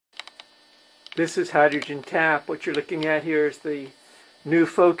This is hydrogen tap. What you're looking at here is the new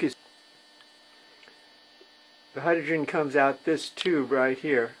focus. The hydrogen comes out this tube right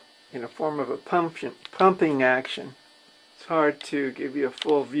here in a form of a pumping action. It's hard to give you a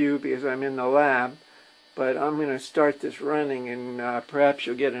full view because I'm in the lab, but I'm going to start this running and perhaps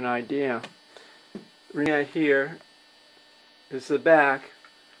you'll get an idea. Right here is the back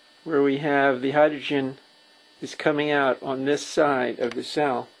where we have the hydrogen is coming out on this side of the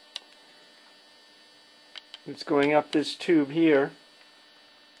cell. It's going up this tube here,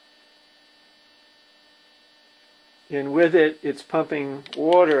 and with it it's pumping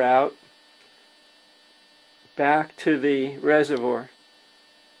water out back to the reservoir.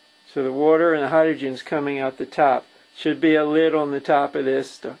 So the water and the hydrogen is coming out the top. Should be a lid on the top of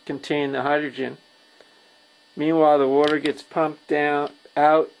this to contain the hydrogen. Meanwhile, the water gets pumped down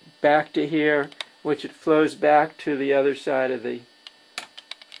out back to here, which it flows back to the other side of the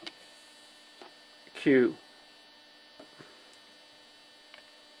cube.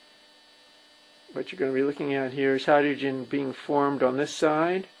 What you're going to be looking at here is hydrogen being formed on this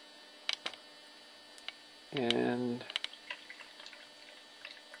side and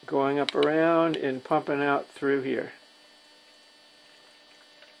going up around and pumping out through here.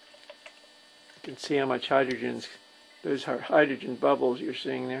 You can see how much hydrogen's, those are hydrogen bubbles you're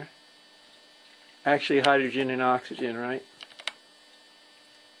seeing there. Actually hydrogen and oxygen, right?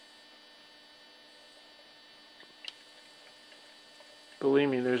 Believe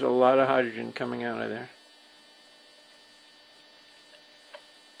me, there's a lot of hydrogen coming out of there.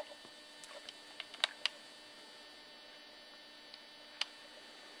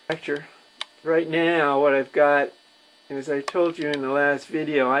 Right now, what I've got, and as I told you in the last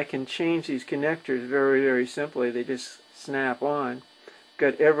video, I can change these connectors very, very simply. They just snap on.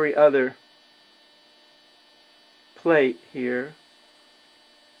 Got every other plate here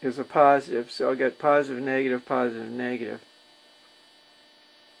is a positive, so I'll get positive, negative, positive, negative.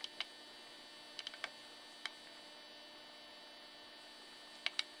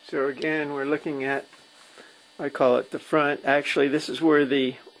 So again, we're looking at, I call it the front. Actually, this is where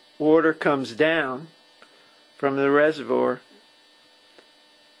the water comes down from the reservoir,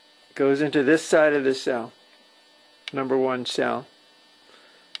 goes into this side of the cell, number one cell,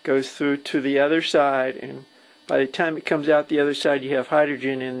 goes through to the other side, and by the time it comes out the other side, you have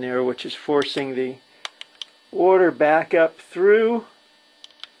hydrogen in there, which is forcing the water back up through,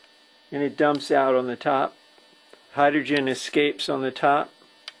 and it dumps out on the top. Hydrogen escapes on the top.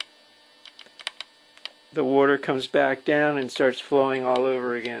 The water comes back down and starts flowing all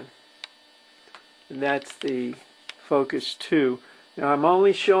over again. And that's the focus 2. Now I'm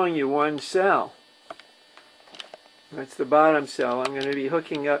only showing you one cell. That's the bottom cell. I'm going to be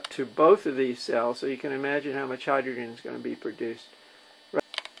hooking up to both of these cells so you can imagine how much hydrogen is going to be produced.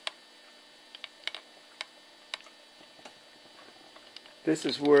 This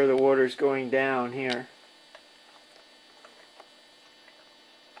is where the water is going down here.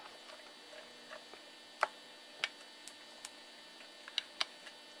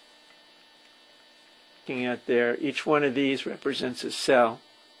 Looking at there, each one of these represents a cell.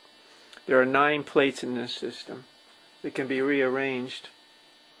 There are 9 plates in this system that can be rearranged.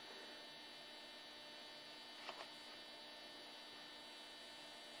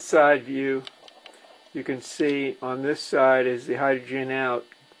 Side view, you can see on this side is the hydrogen out.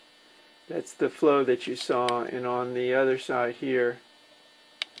 That's the flow that you saw, and on the other side here,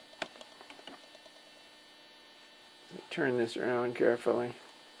 turn this around carefully.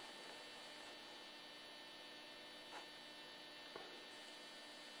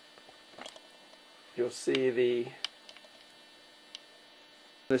 You'll see the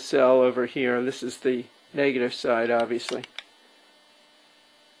cell over here. This is the negative side, obviously.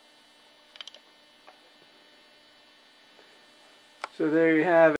 So there you have it.